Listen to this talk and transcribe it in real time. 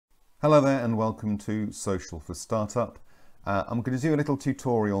Hello there and welcome to Social for Startup. I'm going to do a little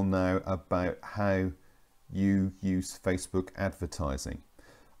tutorial now about how you use Facebook advertising.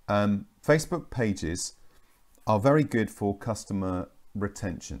 Facebook pages are very good for customer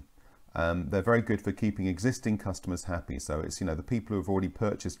retention. They're very good for keeping existing customers happy. So it's, the people who have already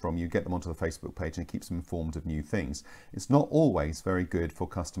purchased from you, get them onto the Facebook page and it keeps them informed of new things. It's not always very good for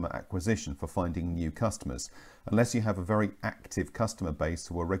customer acquisition, for finding new customers. Unless you have a very active customer base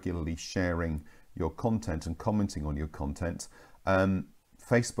who are regularly sharing your content and commenting on your content,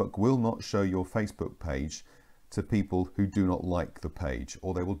 Facebook will not show your Facebook page to people who do not like the page,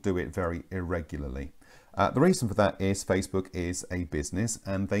 or they will do it very irregularly. The reason for that is Facebook is a business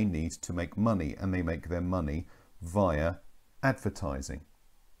and they need to make money, and they make their money via advertising.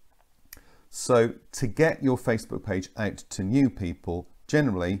 So to get your Facebook page out to new people,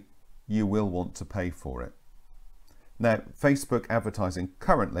 generally you will want to pay for it. Now, Facebook advertising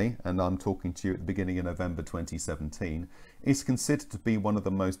currently, and I'm talking to you at the beginning of November 2017, is considered to be one of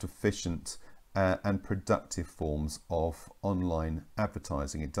the most efficient and productive forms of online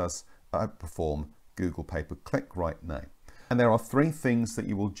advertising. It does outperform Google pay-per-click right now. And there are three things that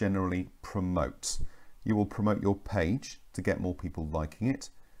you will generally promote. You will promote your page to get more people liking it.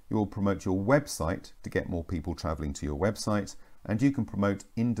 You will promote your website to get more people traveling to your website. And you can promote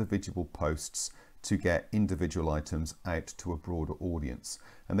individual posts to get individual items out to a broader audience.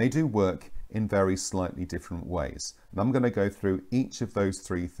 And they do work in very slightly different ways. And I'm going to go through each of those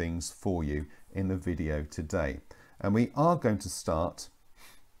three things for you in the video today. And we are going to start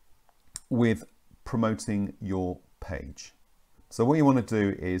with promoting your page. So what you want to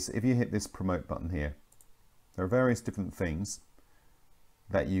do is, if you hit this promote button here, there are various different things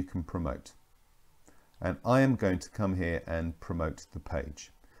that you can promote. And I am going to come here and promote the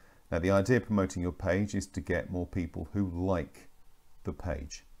page. Now, the idea of promoting your page is to get more people who like the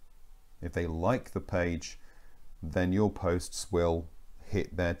page. If they like the page, then your posts will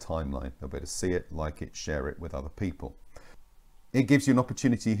hit their timeline. They'll be able to see it, like it, share it with other people. It gives you an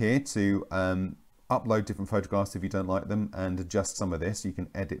opportunity here to upload different photographs if you don't like them and adjust some of this. You can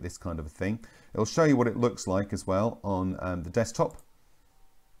edit this kind of a thing. It'll show you what it looks like as well on the desktop,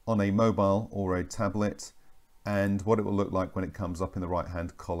 on a mobile or a tablet, and what it will look like when it comes up in the right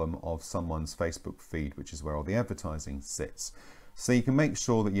hand column of someone's Facebook feed, which is where all the advertising sits. So you can make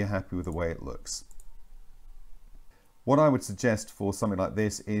sure that you're happy with the way it looks. What I would suggest for something like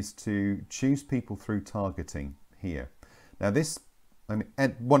this is to choose people through targeting here. Now this,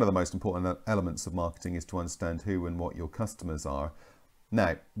 one of the most important elements of marketing is to understand who and what your customers are.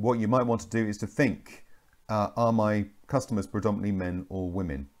 Now, what you might want to do is to think, are my customers predominantly men or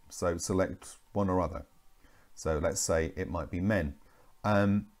women? So select one or other. So let's say it might be men.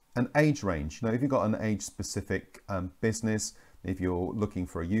 An age range, if you've got an age specific business, if you're looking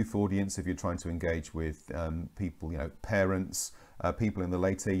for a youth audience, if you're trying to engage with people, parents, people in the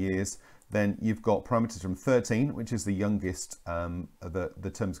later years, then you've got parameters from 13, which is the youngest,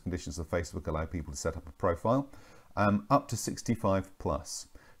 the terms and conditions of Facebook allow people to set up a profile, up to 65 plus.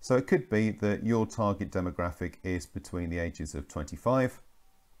 So it could be that your target demographic is between the ages of 25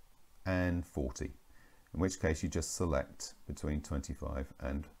 and 40. In which case you just select between 25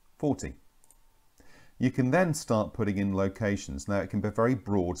 and 40. You can then start putting in locations. Now it can be very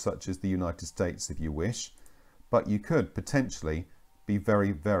broad, such as the United States if you wish, but you could potentially be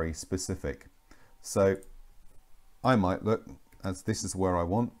very, very specific. So I might look, as this is where I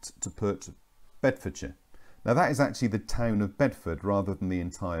want to put Bedfordshire. Now that is actually the town of Bedford rather than the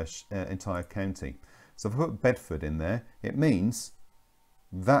entire county. So if I put Bedford in there, it means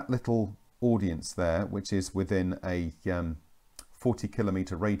that little audience there, which is within a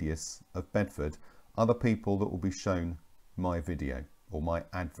 40-kilometre radius of Bedford, are the people that will be shown my video or my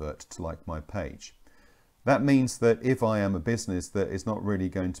advert to like my page. That means that if I am a business that is not really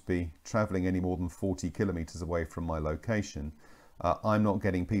going to be travelling any more than 40 kilometres away from my location, I'm not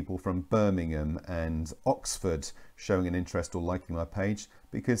getting people from Birmingham and Oxford showing an interest or liking my page,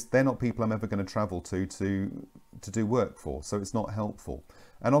 because they're not people I'm ever going to travel to do work for, so it's not helpful.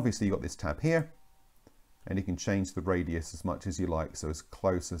 And obviously you've got this tab here, and you can change the radius as much as you like, so as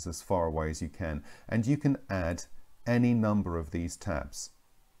close as far away as you can. And you can add any number of these tabs.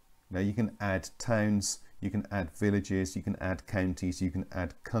 Now you can add towns, you can add villages, you can add counties, you can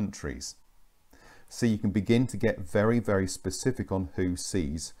add countries. So you can begin to get very, very specific on who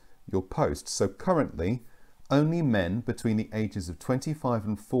sees your post. So currently, only men between the ages of 25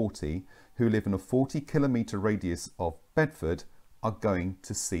 and 40 who live in a 40-kilometre radius of Bedford are going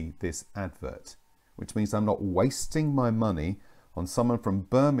to see this advert, which means I'm not wasting my money on someone from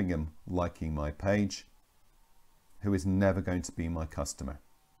Birmingham liking my page who is never going to be my customer.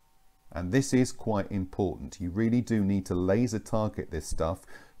 And this is quite important. You really do need to laser target this stuff.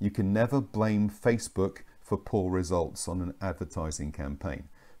 You can never blame Facebook for poor results on an advertising campaign.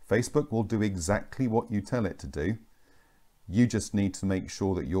 Facebook will do exactly what you tell it to do. You just need to make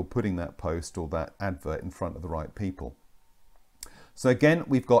sure that you're putting that post or that advert in front of the right people. So again,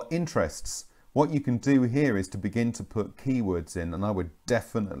 we've got interests. What you can do here is to begin to put keywords in, and I would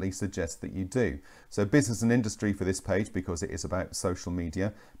definitely suggest that you do. So business and industry for this page, because it is about social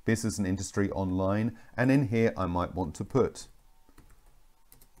media, business and industry online, and in here I might want to put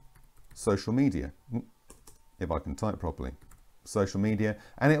social media, if I can type properly, social media,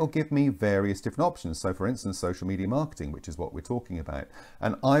 and it'll give me various different options. So for instance, social media marketing, which is what we're talking about.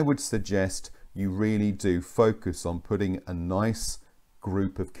 And I would suggest you really do focus on putting a nice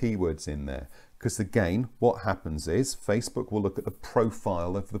group of keywords in there, because again, what happens is Facebook will look at the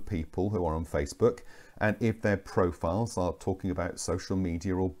profile of the people who are on Facebook, and if their profiles are talking about social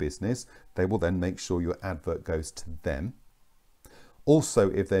media or business, they will then make sure your advert goes to them. Also,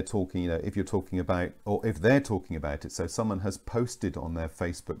 if they're talking, if you're talking about, or if they're talking about it, so someone has posted on their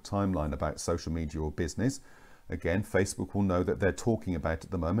Facebook timeline about social media or business, again, Facebook will know that they're talking about it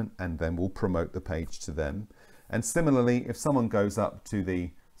at the moment, and then will promote the page to them. And similarly, if someone goes up to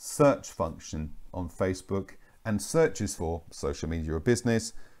the search function on Facebook and searches for social media or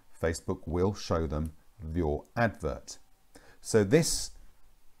business, Facebook will show them your advert. So this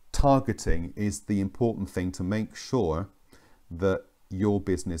targeting is the important thing to make sure that your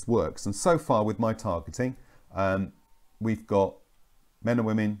business works. And so far with my targeting, we've got men and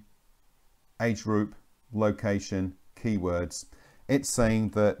women, age group, location, keywords. It's saying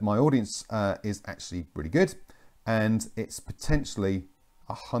that my audience is actually pretty good, and it's potentially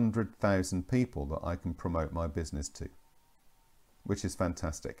 100,000 people that I can promote my business to, which is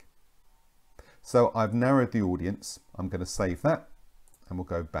fantastic. So I've narrowed the audience. I'm going to save that, and we'll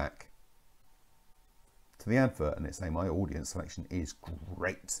go back to the advert, and it's saying my audience selection is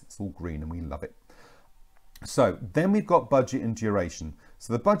great. It's all green and we love it. So then we've got budget and duration.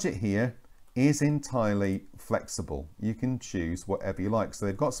 So the budget here is entirely flexible. You can choose whatever you like. So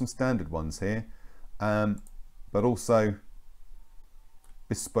they've got some standard ones here, but also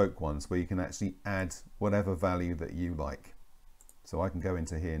bespoke ones where you can actually add whatever value that you like. So I can go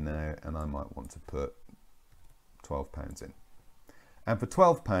into here now, and I might want to put £12 in. And for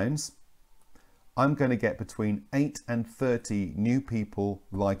 £12, I'm going to get between 8 and 30 new people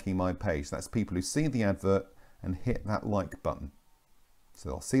liking my page. That's people who see the advert and hit that like button. So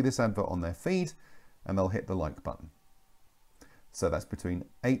they'll see this advert on their feed and they'll hit the like button. So that's between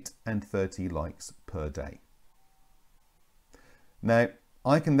 8 and 30 likes per day. Now,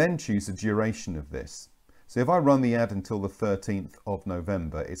 I can then choose the duration of this. So if I run the ad until the 13th of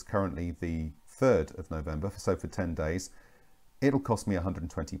November, it's currently the 3rd of November, so for 10 days, it'll cost me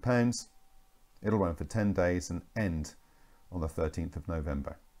 £120. It'll run for 10 days and end on the 13th of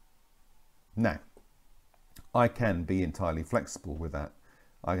November. Now, I can be entirely flexible with that.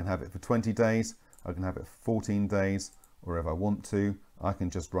 I can have it for 20 days, I can have it for 14 days, or if I want to, I can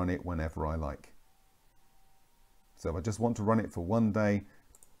just run it whenever I like. So if I just want to run it for one day,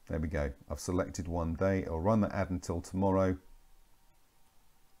 there we go. I've selected one day. I'll run the ad until tomorrow.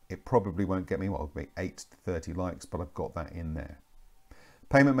 It probably won't get me, well, it'll be 8 to 30 likes, but I've got that in there.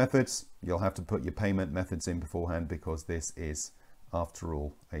 Payment methods, you'll have to put your payment methods in beforehand, because this is, after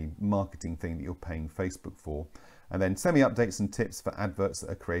all, a marketing thing that you're paying Facebook for. And then send me updates and tips for adverts that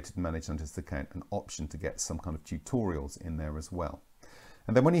are created and managed under this account, an option to get some kind of tutorials in there as well.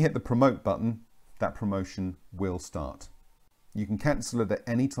 And then when you hit the promote button, that promotion will start. You can cancel it at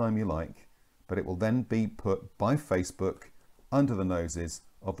any time you like, but it will then be put by Facebook under the noses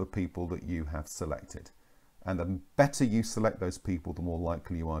of the people that you have selected. And the better you select those people, the more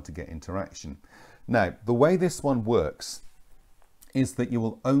likely you are to get interaction. Now, the way this one works is that you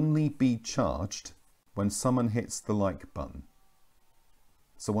will only be charged when someone hits the like button.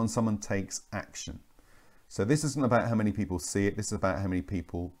 So when someone takes action. So this isn't about how many people see it, this is about how many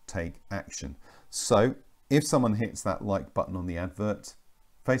people take action. So if someone hits that like button on the advert,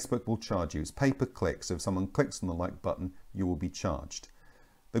 Facebook will charge you. It's pay per click, so if someone clicks on the like button, you will be charged.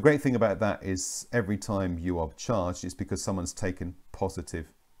 The great thing about that is every time you are charged, it's because someone's taken positive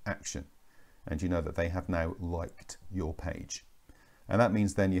action, and you know that they have now liked your page. And that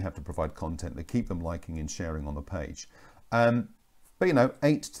means then you have to provide content that keep them liking and sharing on the page. But you know,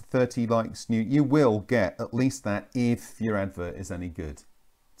 8 to 30 likes, you will get at least that if your advert is any good.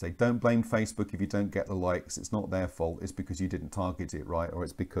 So don't blame Facebook if you don't get the likes. It's not their fault. It's because you didn't target it right, or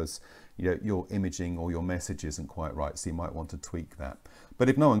it's because your imaging or your message isn't quite right. So you might want to tweak that. But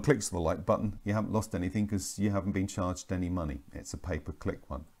if no one clicks the like button, you haven't lost anything because you haven't been charged any money. It's a pay-per-click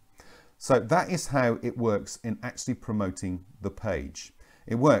one. So that is how it works in actually promoting the page.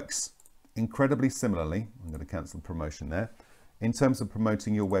 It works incredibly similarly. I'm going to cancel the promotion there, in terms of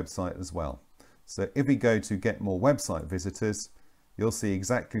promoting your website as well. So if we go to get more website visitors, you'll see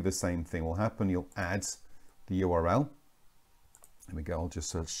exactly the same thing will happen. You'll add the URL. There we go. I'll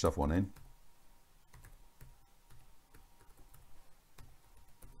just shove one in.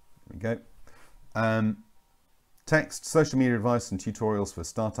 There we go. Text, social media advice and tutorials for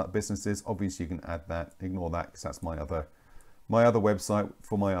startup businesses. Obviously, you can add that. Ignore that because that's my other website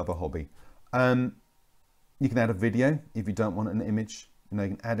for my other hobby. You can add a video if you don't want an image. You know,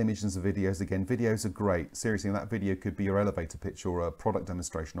 you can add images and videos. Again, videos are great. Seriously, that video could be your elevator pitch or a product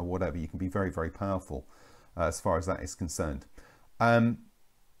demonstration or whatever. You can be very, very powerful as far as that is concerned. And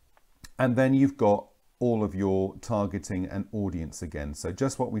then you've got all of your targeting and audience again. So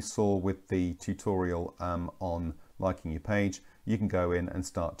just what we saw with the tutorial on liking your page, you can go in and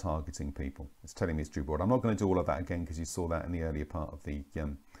start targeting people. It's telling me it's Drupal. I'm not going to do all of that again because you saw that in the earlier part of the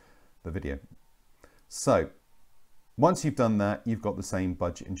video. So once you've done that, you've got the same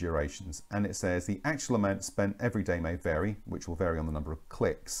budget and durations, and it says the actual amount spent every day may vary, which will vary on the number of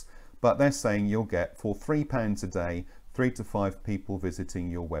clicks, but they're saying you'll get for £3 a day, 3 to 5 people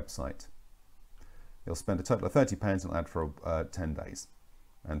visiting your website. You'll spend a total of £30 on ad for 10 days,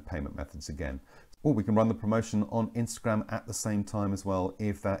 and payment methods again. Or we can run the promotion on Instagram at the same time as well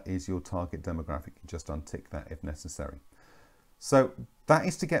if that is your target demographic. You just untick that if necessary. So that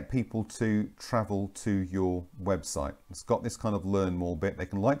is to get people to travel to your website. It's got this kind of learn more bit. They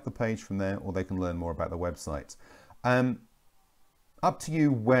can like the page from there, or they can learn more about the website. Up to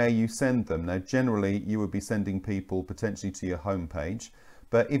you where you send them. Now, generally, you would be sending people potentially to your home page,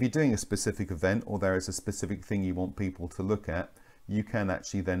 but if you're doing a specific event or there is a specific thing you want people to look at, you can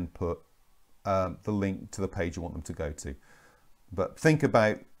actually then put the link to the page you want them to go to. But think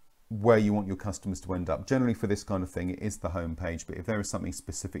about where you want your customers to end up. Generally for this kind of thing, it is the home page, but if there is something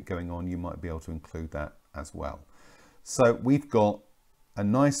specific going on, you might be able to include that as well. So we've got a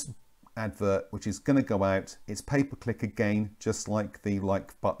nice advert which is going to go out. It's pay-per-click again, just like the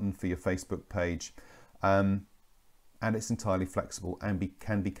like button for your Facebook page, and it's entirely flexible and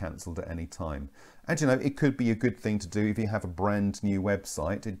can be cancelled at any time. And you know, it could be a good thing to do if you have a brand new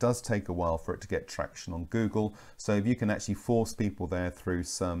website. It does take a while for it to get traction on Google, so if you can actually force people there through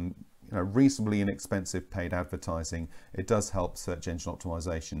some reasonably inexpensive paid advertising, it does help search engine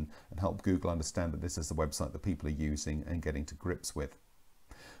optimization and help Google understand that this is the website that people are using and getting to grips with.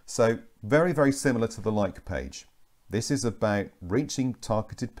 So very, very similar to the like page. This is about reaching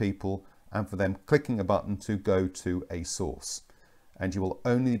targeted people and for them clicking a button to go to a source. And you will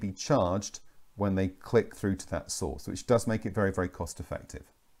only be charged when they click through to that source, which does make it very, very cost effective.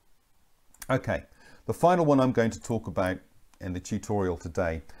 Okay, the final one I'm going to talk about in the tutorial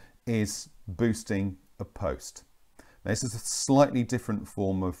today is boosting a post. Now, this is a slightly different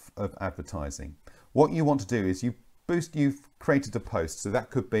form of advertising. What you want to do is you've created a post, so that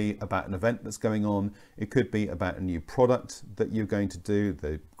could be about an event that's going on, it could be about a new product that you're going to do,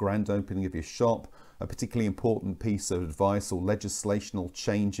 the grand opening of your shop, a particularly important piece of advice or legislational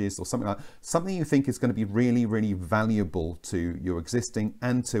changes or something like that, something you think is going to be really, really valuable to your existing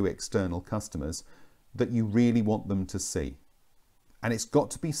and to external customers that you really want them to see. And it's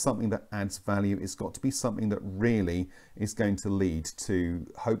got to be something that adds value. It's got to be something that really is going to lead to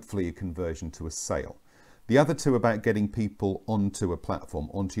hopefully a conversion to a sale. The other two about getting people onto a platform,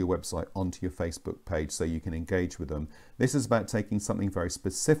 onto your website, onto your Facebook page so you can engage with them. This is about taking something very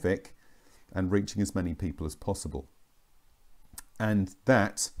specific and reaching as many people as possible. And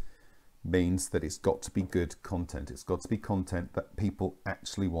that means that it's got to be good content. It's got to be content that people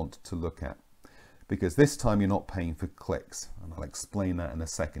actually want to look at. Because this time you're not paying for clicks. And I'll explain that in a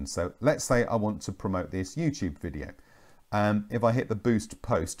second. So let's say I want to promote this YouTube video. If I hit the boost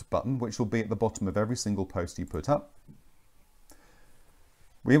post button, which will be at the bottom of every single post you put up,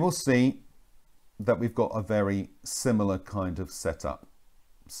 we will see that we've got a very similar kind of setup.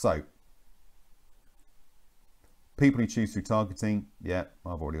 So people who choose through targeting, yeah,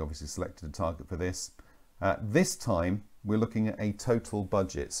 I've already obviously selected a target for this. This time we're looking at a total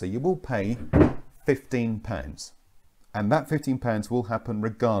budget. So you will pay £15, and that £15 will happen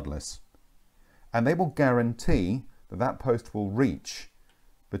regardless. And they will guarantee that post will reach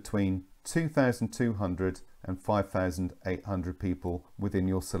between 2,200 and 5,800 people within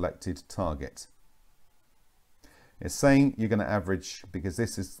your selected target. It's saying you're going to average, because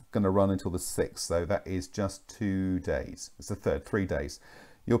this is going to run until the 6th, so that is just 2 days. It's the third, 3 days.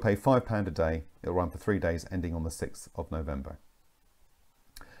 You'll pay £5 a day. It'll run for 3 days, ending on the 6th of November.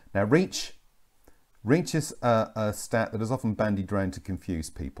 Now, reach is a stat that is often bandied around to confuse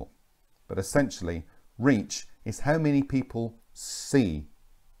people. but essentially reach is how many people see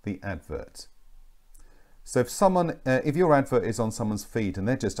the advert. So if your advert is on someone's feed and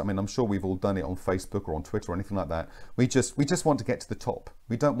they're just, I mean, I'm sure we've all done it on Facebook or on Twitter or anything like that. We just want to get to the top.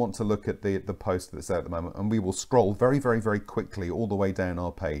 We don't want to look at the post that's there at the moment, and we will scroll very, very, very quickly all the way down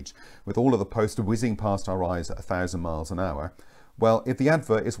our page with all of the posts whizzing past our eyes at 1,000 miles an hour. Well, if the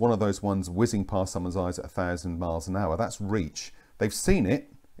advert is one of those ones whizzing past someone's eyes at 1,000 miles an hour, that's reach. They've seen it,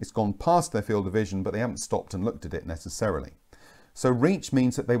 it's gone past their field of vision, but they haven't stopped and looked at it necessarily. So reach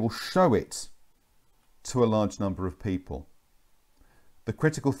means that they will show it to a large number of people. The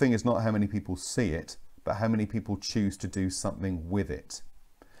critical thing is not how many people see it, but how many people choose to do something with it.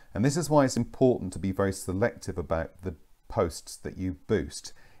 And this is why it's important to be very selective about the posts that you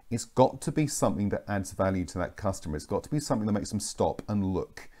boost. It's got to be something that adds value to that customer. It's got to be something that makes them stop and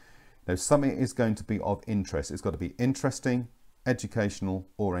look. Now, something is going to be of interest. It's got to be interesting, educational,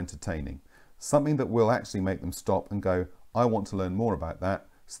 or entertaining. Something that will actually make them stop and go, I want to learn more about that,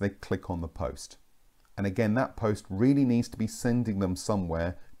 so they click on the post. And again, that post really needs to be sending them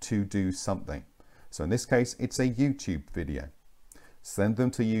somewhere to do something. So in this case, it's a YouTube video. Send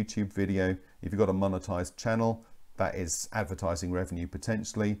them to YouTube video. If you've got a monetized channel, that is advertising revenue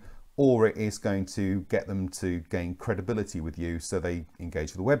potentially, or it is going to get them to gain credibility with you so they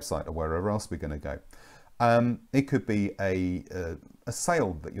engage with the website or wherever else we're going to go. It could be a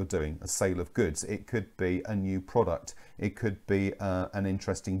sale that you're doing, a sale of goods. It could be a new product. It could be an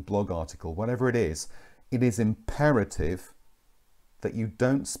interesting blog article, whatever it is. It is imperative that you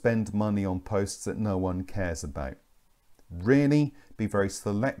don't spend money on posts that no one cares about. Really be very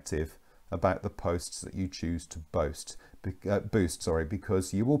selective about the posts that you choose to boost,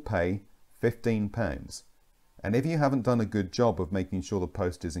 because you will pay £15. And if you haven't done a good job of making sure the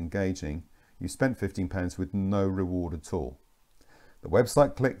post is engaging, you spent £15 with no reward at all. The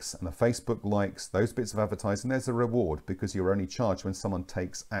website clicks and the Facebook likes, those bits of advertising, there's a reward because you're only charged when someone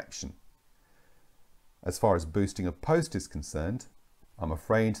takes action. As far as boosting a post is concerned, I'm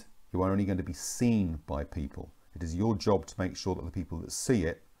afraid you are only going to be seen by people. It is your job to make sure that the people that see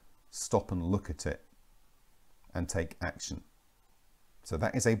it stop and look at it and take action. So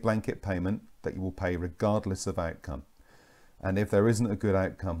that is a blanket payment that you will pay regardless of outcome. And if there isn't a good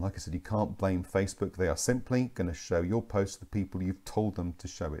outcome, like I said, you can't blame Facebook. They are simply going to show your post to the people you've told them to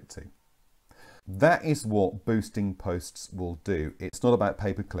show it to. That is what boosting posts will do. It's not about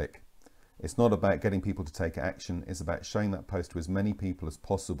pay-per-click. It's not about getting people to take action. It's about showing that post to as many people as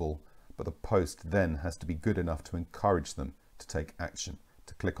possible, but the post then has to be good enough to encourage them to take action,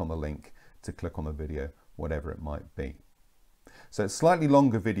 to click on the link, to click on the video, whatever it might be. So it's a slightly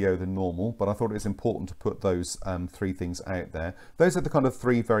longer video than normal, but I thought it was important to put those three things out there. Those are the kind of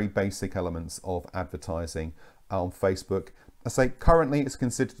three very basic elements of advertising on Facebook. I say currently it's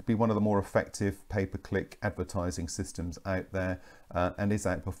considered to be one of the more effective pay-per-click advertising systems out there, and is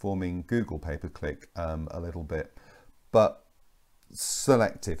outperforming Google pay-per-click a little bit. But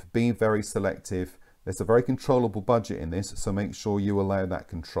selective, be very selective. There's a very controllable budget in this, so make sure you allow that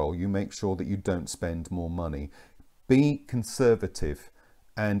control. You make sure that you don't spend more money. Be conservative,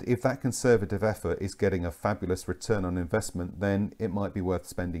 and if that conservative effort is getting a fabulous return on investment, then it might be worth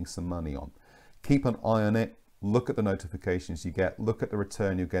spending some money on. Keep an eye on it. Look at the notifications you get, look at the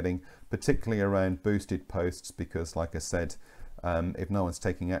return you're getting, particularly around boosted posts, because like I said, if no one's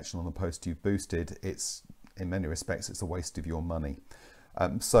taking action on the post you've boosted, it's, in many respects, it's a waste of your money.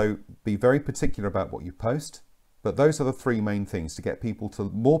 So be very particular about what you post, but those are the three main things: to get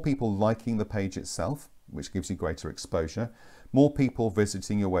more people liking the page itself, which gives you greater exposure, more people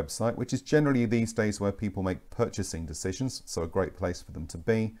visiting your website, which is generally these days where people make purchasing decisions, so a great place for them to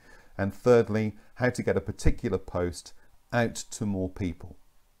be. And thirdly, how to get a particular post out to more people.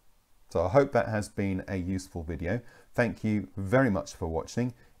 So I hope that has been a useful video. Thank you very much for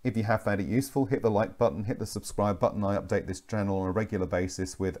watching. If you have found it useful, hit the like button, hit the subscribe button. I update this channel on a regular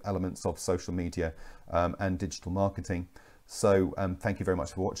basis with elements of social media and digital marketing. So thank you very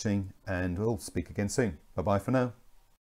much for watching, and we'll speak again soon. Bye-bye for now.